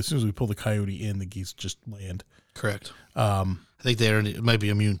the coyote in, the geese just land. Correct. I think they might be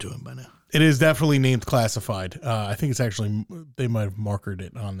immune to him by now. It is definitely named classified. I think it's actually, they might have markered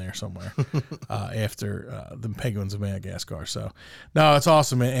it on there somewhere after the Penguins of Madagascar. So, no, it's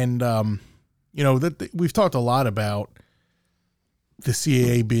awesome. And, we've talked a lot about the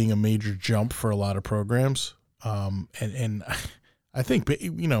CAA being a major jump for a lot of programs. And I think,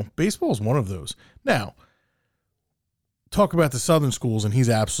 baseball is one of those. Now, talk about the Southern schools, and he's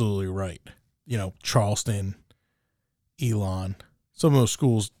absolutely right. Charleston, Elon, some of those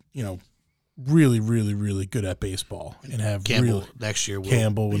schools, really, really, really good at baseball and have Campbell next year.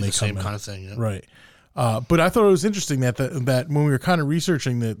 Campbell when they the come same in. kind of thing, yeah. Right? But I thought it was interesting that when we were kind of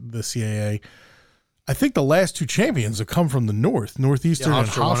researching the CAA, I think the last two champions have come from the Northeastern and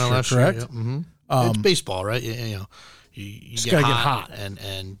Hofstra, correct? Yeah. Mm-hmm. It's baseball, right? You get hot,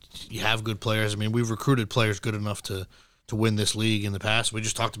 and you have good players. I mean, we've recruited players good enough to win this league in the past. We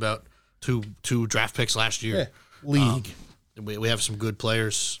just talked about two draft picks last year. Yeah. League. We have some good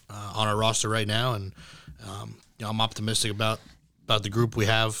players on our roster right now, and I'm optimistic about the group we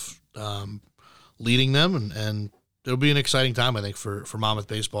have leading them, and it'll be an exciting time, I think, for Monmouth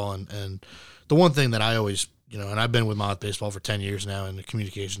baseball. And the one thing that I always, and I've been with Monmouth baseball for 10 years now in the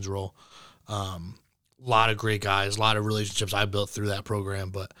communications role. A lot of great guys, a lot of relationships I built through that program.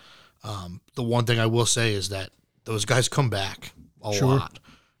 But the one thing I will say is that those guys come back a lot.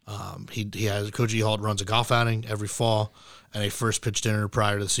 He has Coach Ehehalt runs a golf outing every fall and a first pitch dinner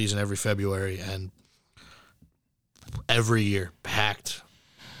prior to the season every February, and every year packed,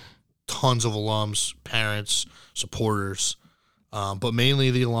 tons of alums, parents, supporters, but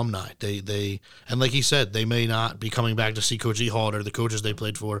mainly the alumni. They and like he said, they may not be coming back to see Coach Ehehalt or the coaches they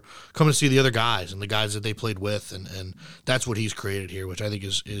played for, come to see the other guys and the guys that they played with, and that's what he's created here, which I think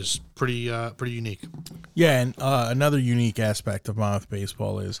is pretty unique. Yeah, and another unique aspect of Monmouth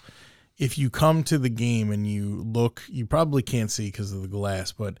baseball is if you come to the game and you look, you probably can't see because of the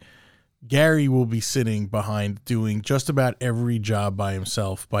glass, but Gary will be sitting behind doing just about every job by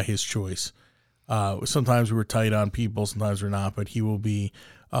himself, by his choice. Sometimes we're tight on people, sometimes we're not, but he will be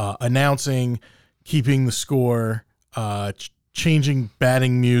announcing, keeping the score, changing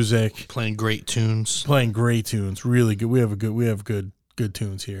batting music, playing great tunes, really good. We have good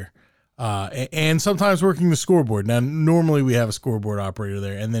tunes here. And sometimes working the scoreboard. Now, normally we have a scoreboard operator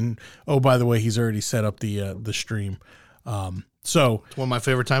there, and then, oh, by the way, he's already set up the stream. So it's one of my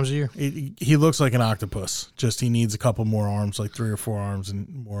favorite times of year. He looks like an octopus. Just he needs a couple more arms, like 3 or 4 arms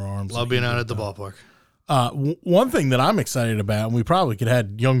and more arms. Love being out at the ballpark. One thing that I'm excited about, and we probably could have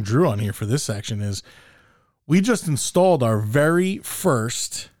had young Drew on here for this section, is we just installed our very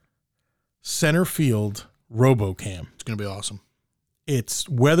first center field RoboCam. It's going to be awesome. It's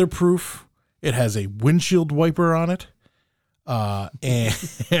weatherproof. It has a windshield wiper on it.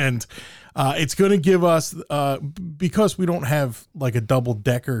 And it's going to give us, because we don't have like a double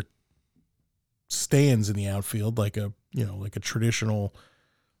decker stands in the outfield, like a traditional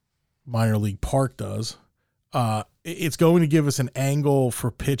minor league park does. It's going to give us an angle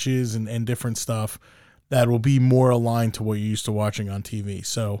for pitches and different stuff that will be more aligned to what you're used to watching on TV.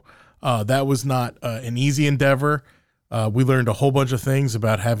 So, that was not an easy endeavor. We learned a whole bunch of things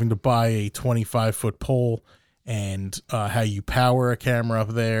about having to buy a 25-foot pole and how you power a camera up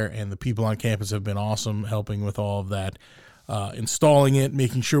there, and the people on campus have been awesome helping with all of that, installing it,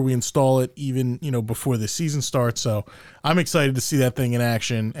 making sure we install it even before the season starts. So I'm excited to see that thing in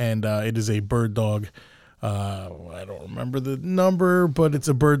action, and it is a Bird Dog. I don't remember the number, but it's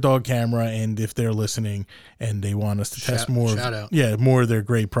a Bird Dog camera, and if they're listening and they want us to test more of their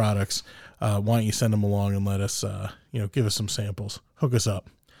great products, why don't you send them along and let us give us some samples, hook us up.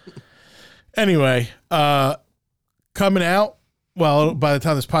 Anyway, coming out, well, by the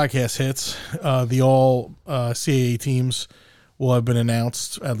time this podcast hits, the all CAA teams will have been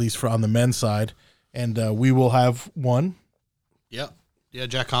announced, at least on the men's side, and we will have one. Yeah,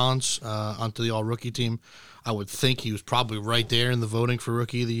 Jack Collins onto the all-rookie team. I would think he was probably right there in the voting for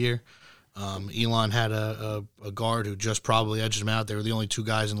Rookie of the Year. Elon had a guard who just probably edged him out. They were the only 2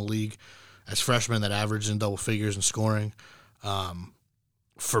 guys in the league as freshmen that averaged in double figures in scoring.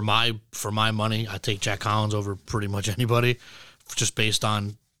 For my money, I take Jack Collins over pretty much anybody, just based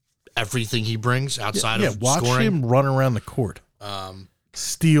on everything he brings outside of watch scoring. Him run around the court.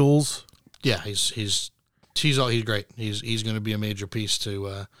 Steals. Yeah, he's great. He's going to be a major piece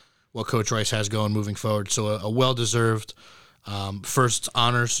to what Coach Rice has going moving forward. So a well-deserved first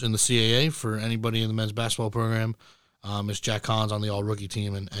honors in the CAA for anybody in the men's basketball program is Jack Collins on the all-rookie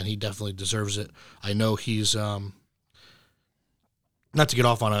team, and he definitely deserves it. I know he's not to get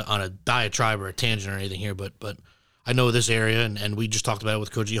off on a diatribe or a tangent or anything here, but I know this area, and we just talked about it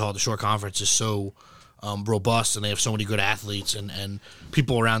with Coach Ehehalt, the short conference is so robust, and they have so many good athletes, and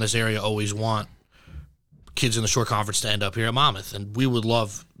people around this area always want kids in the short conference to end up here at Monmouth, and we would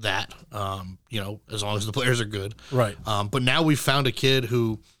love that, as long as the players are good. Right. But now we've found a kid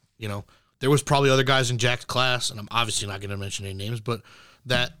who, there was probably other guys in Jack's class, and I'm obviously not going to mention any names, but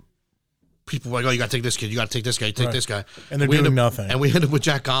that people were like, oh, you got to take this kid, you got to take this guy, you take this guy. And they're doing nothing. And we end up with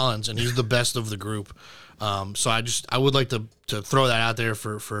Jack Collins, and he's the best of the group. So I would like to throw that out there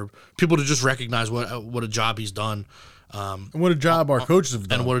for people to just recognize what a job he's done. And what a job our coaches have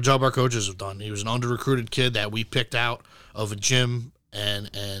done. And what a job our coaches have done. He was an under-recruited kid that we picked out of a gym,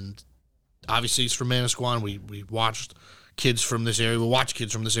 and obviously he's from Manasquan. We watched kids from this area. We watch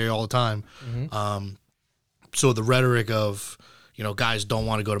kids from this area all the time. Mm-hmm. So the rhetoric of, guys don't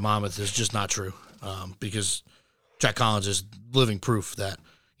want to go to Monmouth is just not true, because Jack Collins is living proof that,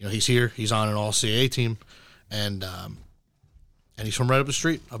 he's here, he's on an all-CAA team, and he's from right up the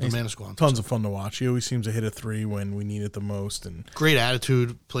street, up in Manasquan. Tons of fun to watch. He always seems to hit a three when we need it the most. And great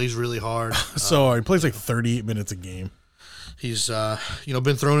attitude, plays really hard. He plays like 38 minutes a game. He's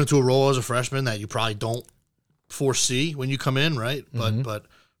been thrown into a role as a freshman that you probably don't foresee when you come in, right? Mm-hmm. But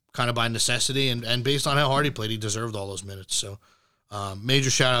kind of by necessity, and based on how hard he played, he deserved all those minutes. So major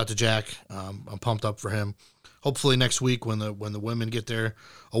shout out to Jack. I'm pumped up for him. Hopefully next week when the women get their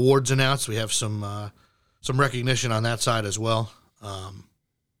awards announced, we have some recognition on that side as well.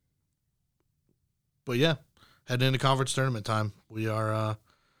 But yeah, heading into conference tournament time. We are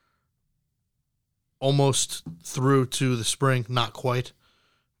almost through to the spring, not quite.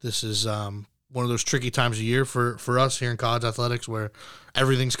 This is one of those tricky times of year for us here in college athletics where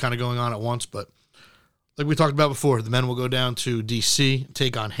everything's kind of going on at once. But like we talked about before, the men will go down to D.C.,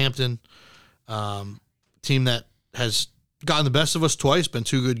 take on Hampton, team that has gotten the best of us twice, been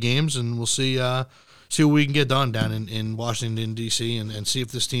two good games, and we'll see what we can get done down in Washington, D.C., and see if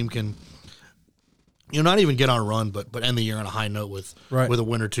this team can, not even get on a run, but end the year on a high note with a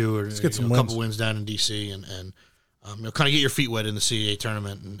win or two, or get some a couple wins down in D.C., and kind of get your feet wet in the CAA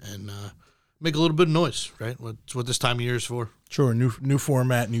tournament and make a little bit of noise, right? That's what this time of year is for. Sure, new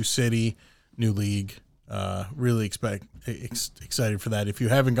format, new city, new league. Really excited for that. If you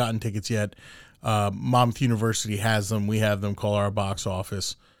haven't gotten tickets yet, Monmouth University has them. We have them. Call our box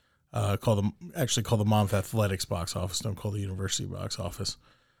office. Call the Monmouth Athletics box office. Don't call the university box office.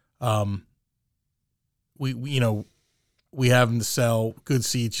 We have them to sell. Good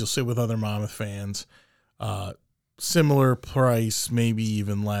seats. You'll sit with other Monmouth fans. Similar price, maybe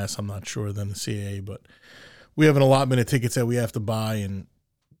even less. I'm not sure than the CAA, but we have an allotment of tickets that we have to buy, and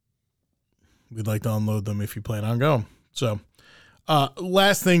we'd like to unload them if you plan on going. So,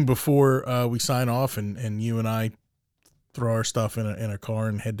 last thing before we sign off, and you and I throw our stuff in a car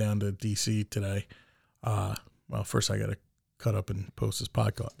and head down to DC today. Well, first I got to cut up and post this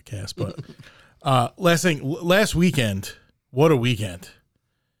podcast. But last weekend, what a weekend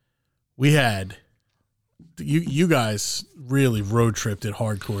we had. You guys really road tripped it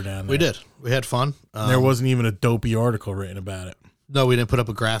hardcore down there. We did. We had fun. There wasn't even a dopey article written about it. No, we didn't put up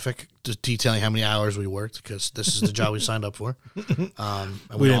a graphic just detailing how many hours we worked, because this is the job we signed up for. And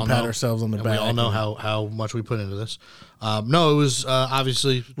we didn't pat ourselves on the back. We all know how much we put into this. No, it was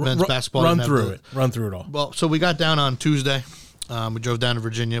obviously men's basketball. Run through it all. Well, so we got down on Tuesday. We drove down to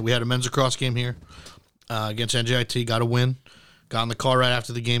Virginia. We had a men's lacrosse game here against NJIT. Got a win. Got in the car right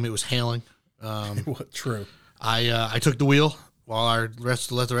after the game. It was hailing. True. I took the wheel while let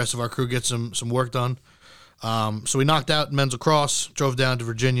the rest of our crew get some work done. So we knocked out men's lacrosse, drove down to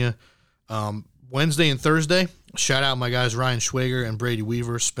Virginia. Wednesday and Thursday, shout out my guys Ryan Schwager and Brady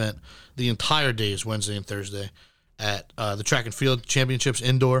Weaver, spent the entire days Wednesday and Thursday at the track and field championships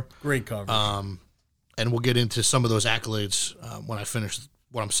indoor. Great coverage. And we'll get into some of those accolades when I finish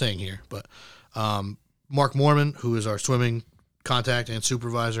what I'm saying here. But Mark Mormon, who is our swimming contact and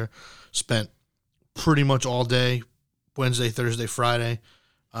supervisor, spent pretty much all day, Wednesday, Thursday, Friday,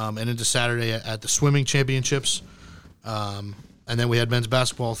 and into Saturday at the swimming championships. And then we had men's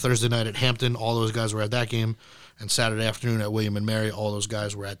basketball Thursday night at Hampton. All those guys were at that game. And Saturday afternoon at William and Mary, all those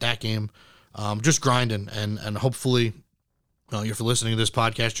guys were at that game. Just grinding. And hopefully, if you're listening to this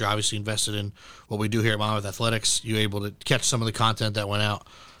podcast, you're obviously invested in what we do here at Monmouth Athletics. You're able to catch some of the content that went out.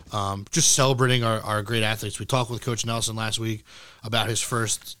 Just celebrating our great athletes. We talked with Coach Nelson last week about his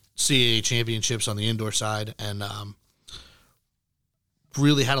first CAA championships on the indoor side, and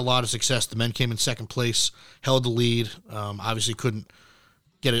really had a lot of success. The men came in second place, held the lead. Obviously couldn't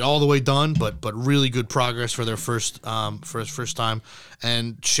get it all the way done, but really good progress for their first time.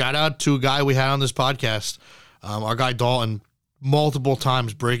 And shout out to a guy we had on this podcast, our guy Dalton, multiple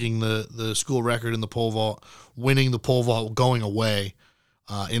times breaking the school record in the pole vault, winning the pole vault going away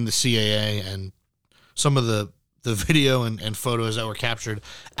in the CAA, and some of the video and photos that were captured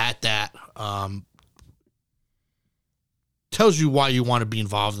at that tells you why you want to be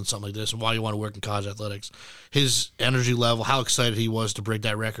involved in something like this and why you want to work in college athletics. His energy level, how excited he was to break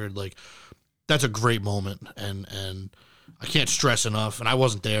that record, like, that's a great moment, and I can't stress enough, and I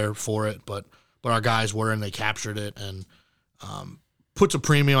wasn't there for it, but our guys were, and they captured it, and puts a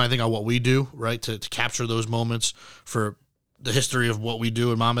premium, I think, on what we do, right, to capture those moments for the history of what we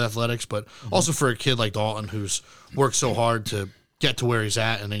do in Monmouth athletics, but also for a kid like Dalton who's worked so hard to get to where he's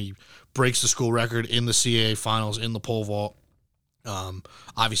at, and then he breaks the school record in the CAA finals in the pole vault.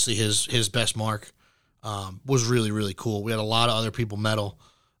 Obviously, his best mark was really, really cool. We had a lot of other people medal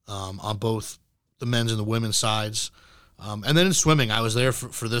on both the men's and the women's sides. And then in swimming, I was there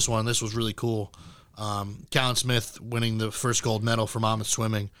for this one. This was really cool. Callan Smith winning the first gold medal for Monmouth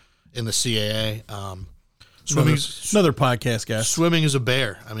swimming in the CAA. Swimming, another podcast guest. Swimming is a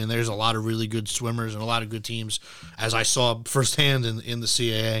bear. I mean, there's a lot of really good swimmers and a lot of good teams, as I saw firsthand in the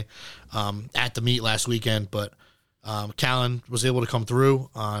CAA at the meet last weekend. But Callan was able to come through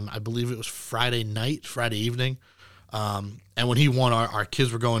on, I believe it was Friday evening. And when he won, our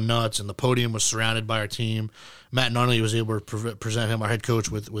kids were going nuts, and the podium was surrounded by our team. Matt Nunnally was able to present him, our head coach,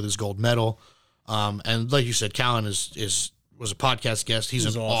 with his gold medal. And like you said, Callan was a podcast guest.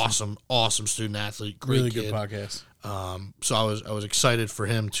 He's an awesome student athlete. Great really kid. Good podcast. So I was excited for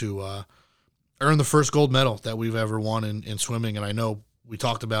him to earn the first gold medal that we've ever won in swimming. And I know we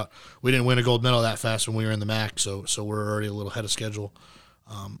talked about we didn't win a gold medal that fast when we were in the MAC, so we're already a little ahead of schedule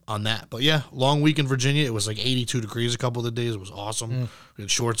on that. But yeah, long week in Virginia. It was like 82 degrees a couple of the days. It was awesome. We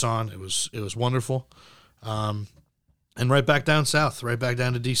had shorts on. It was wonderful. And right back down south, right back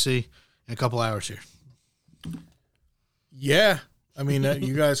down to DC in a couple hours here. Yeah, I mean,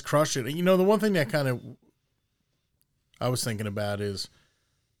 you guys crushed it. You know, the one thing that kind of I was thinking about is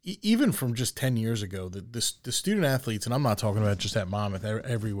even from just 10 years ago, the student athletes, and I'm not talking about just at Monmouth,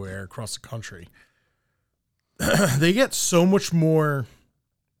 everywhere across the country, they get so much more,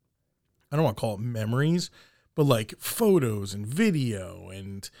 I don't want to call it memories, but like photos and video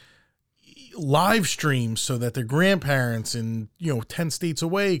and live streams so that their grandparents in 10 states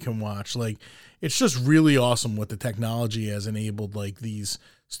away can watch. Like, it's just really awesome what the technology has enabled like these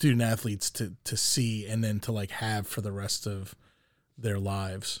student athletes to see and then to like have for the rest of their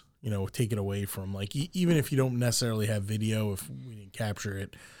lives, take it away from like, even if you don't necessarily have video, if we didn't capture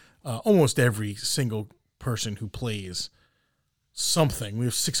it, almost every single person who plays something, we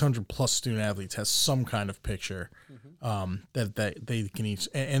have 600 plus student athletes, has some kind of picture that they can each,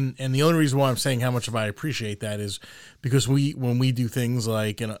 and the only reason why I'm saying how much of I appreciate that is because when we do things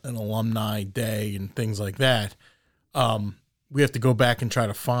like an alumni day and things like that, we have to go back and try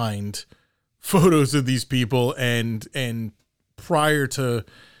to find photos of these people, and prior to,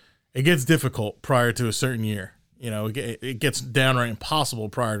 it gets difficult prior to a certain year, it gets downright impossible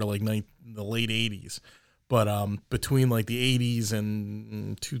prior to like the late 80s. But between like the 80s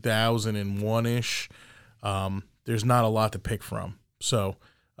and 2001-ish, there's not a lot to pick from. So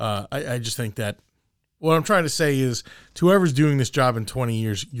I just think that what I'm trying to say is to whoever's doing this job in 20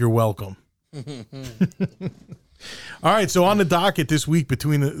 years, you're welcome. All right, so on the docket this week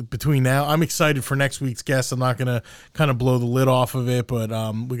between now, I'm excited for next week's guest. I'm not going to kind of blow the lid off of it, but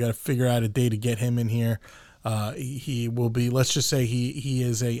we got to figure out a day to get him in here. He will be, let's just say he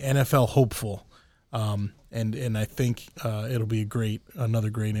is a NFL hopeful. And I think it'll be another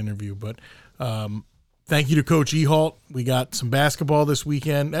great interview. But thank you to Coach Ehehalt. We got some basketball this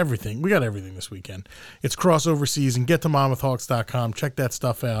weekend. Everything. We got everything this weekend. It's crossover season. Get to MonmouthHawks.com. Check that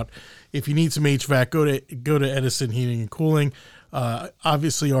stuff out. If you need some HVAC, go to Edison Heating and Cooling.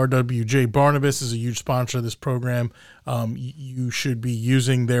 Obviously, RWJ Barnabas is a huge sponsor of this program. You should be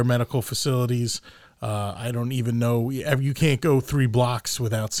using their medical facilities. I don't even know. You can't go 3 blocks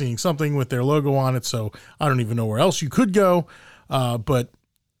without seeing something with their logo on it, so I don't even know where else you could go. But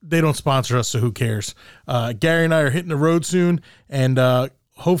they don't sponsor us, so who cares? Gary and I are hitting the road soon, and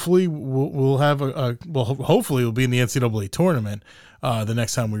hopefully we'll have hopefully we'll be in the NCAA tournament the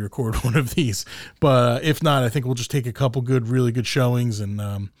next time we record one of these. But if not, I think we'll just take a couple really good showings,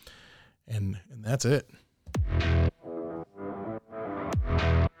 and that's it.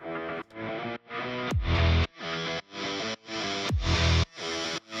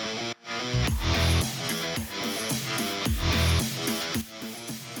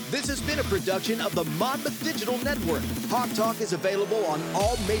 This has been a production of the Monmouth Digital Network. Hawk Talk is available on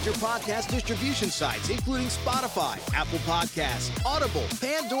all major podcast distribution sites, including Spotify, Apple Podcasts, Audible,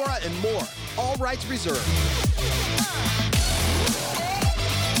 Pandora, and more. All rights reserved.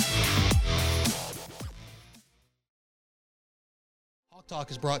 Hawk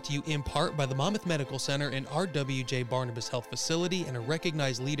Talk is brought to you in part by the Monmouth Medical Center and RWJ Barnabas Health Facility and a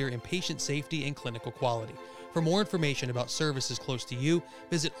recognized leader in patient safety and clinical quality. For more information about services close to you,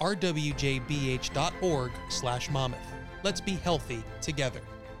 visit rwjbh.org/Monmouth. Let's be healthy together.